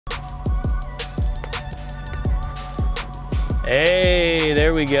Hey,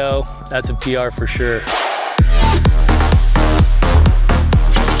 there we go. That's a PR for sure.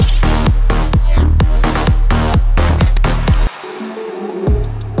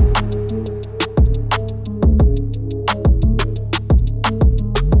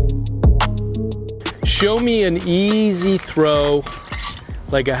 Show me an easy throw,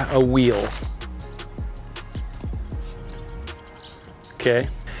 like a wheel. Okay,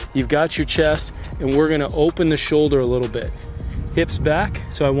 you've got your chest, and we're gonna open the shoulder a little bit. Hips back,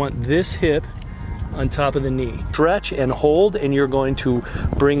 so I want this hip on top of the knee. Stretch and hold, and you're going to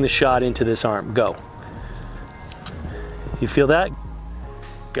bring the shot into this arm. Go. You feel that?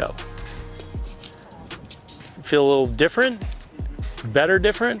 Go. Feel a little different? Better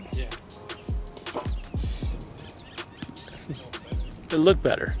different? Yeah. It looked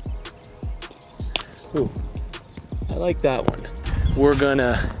better. Ooh, I like that one. We're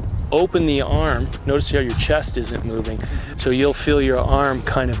gonna open the arm. Notice how your chest isn't moving. So you'll feel your arm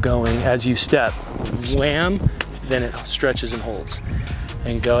kind of going as you step. Wham, then it stretches and holds.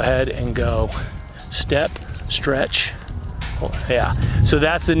 And go ahead and go step, stretch. Oh, yeah, so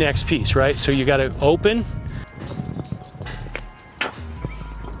that's the next piece, right? So you gotta open.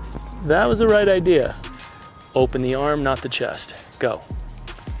 That was the right idea. Open the arm, not the chest. Go.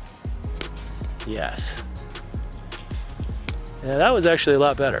 Yes. Yeah, that was actually a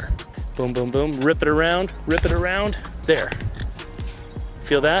lot better. Boom, boom, boom. Rip it around, rip it around. There.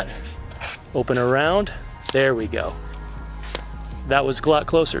 Feel that? Open around. There we go. That was a lot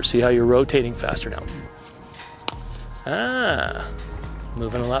closer. See how you're rotating faster now. Ah,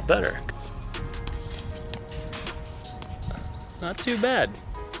 moving a lot better. Not too bad.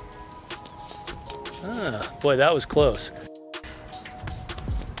 Ah, boy, that was close.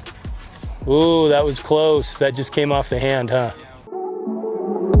 Ooh, that was close. That just came off the hand, huh?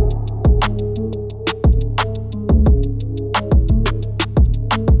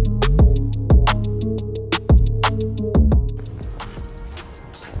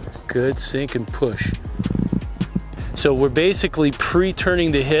 Good sink and push. So we're basically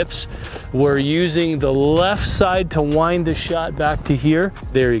pre-turning the hips. We're using the left side to wind the shot back to here.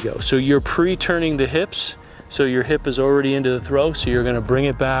 There you go. So you're pre-turning the hips. So your hip is already into the throw. So you're gonna bring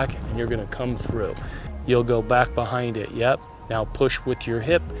it back and you're gonna come through. You'll go back behind it. Yep. Now push with your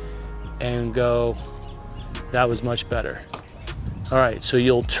hip and go. That was much better. All right, so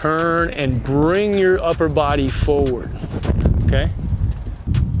you'll turn and bring your upper body forward, okay?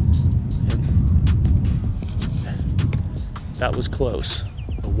 That was close.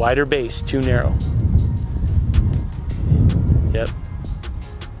 A wider base, too narrow. Yep.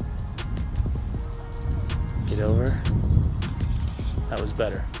 Get over. That was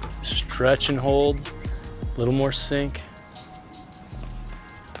better. Stretch and hold. A little more sink.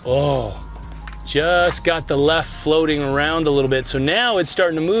 Oh, just got the left floating around a little bit. So now it's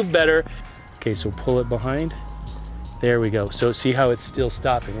starting to move better. Okay, so pull it behind. There we go. So see how it's still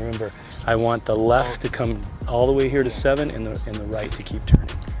stopping. Remember, I want the left to come all the way here to 7 and the right to keep turning.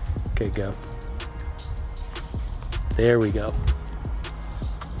 Okay, go. There we go.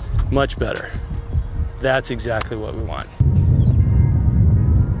 Much better. That's exactly what we want.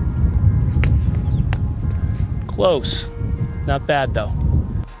 Close. Not bad though.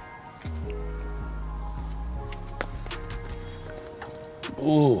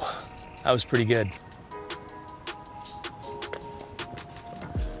 Ooh, that was pretty good.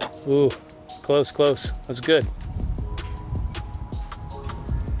 Ooh, close, close. That's good.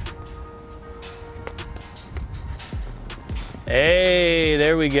 Hey,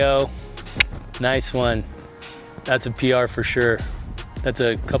 there we go. Nice one. That's a PR for sure. That's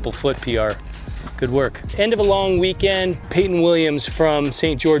a couple foot PR. Good work. End of a long weekend. Peyton Williams from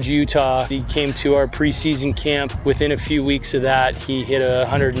St. George, Utah. He came to our preseason camp. Within a few weeks of that, he hit a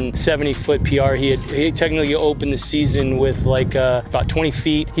 170-foot PR. He technically opened the season with like about 20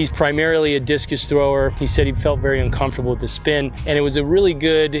 feet. He's primarily a discus thrower. He said he felt very uncomfortable with the spin, and it was a really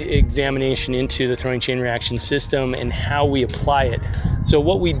good examination into the throwing chain reaction system and how we apply it. So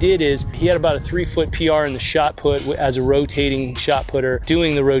what we did is, he had about a 3-foot PR in the shot put as a rotating shot putter,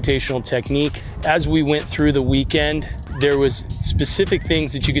 doing the rotational technique. As we went through the weekend, there was specific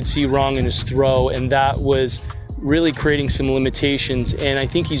things that you could see wrong in his throw, and that was really creating some limitations. And I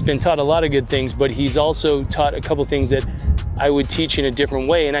think he's been taught a lot of good things, but he's also taught a couple things that I would teach in a different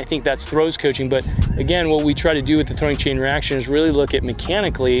way, and I think that's throws coaching. But again, what we try to do with the throwing chain reaction is really look at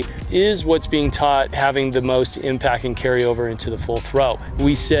mechanically, is what's being taught having the most impact and carry over into the full throw.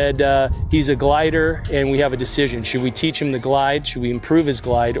 We said he's a glider, and we have a decision. Should we teach him the glide? Should we improve his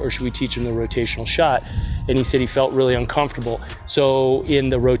glide? Or should we teach him the rotational shot? And he said he felt really uncomfortable. So in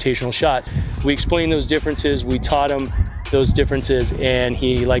the rotational shots, we explained those differences. We taught him those differences. And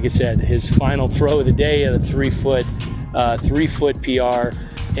he, like I said, his final throw of the day at a 3 foot PR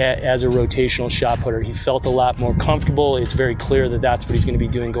as a rotational shot putter. He felt a lot more comfortable. It's very clear that that's what he's going to be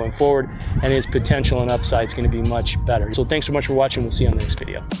doing going forward, and his potential and upside is going to be much better. So thanks so much for watching. We'll see you on the next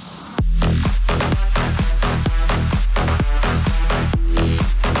video.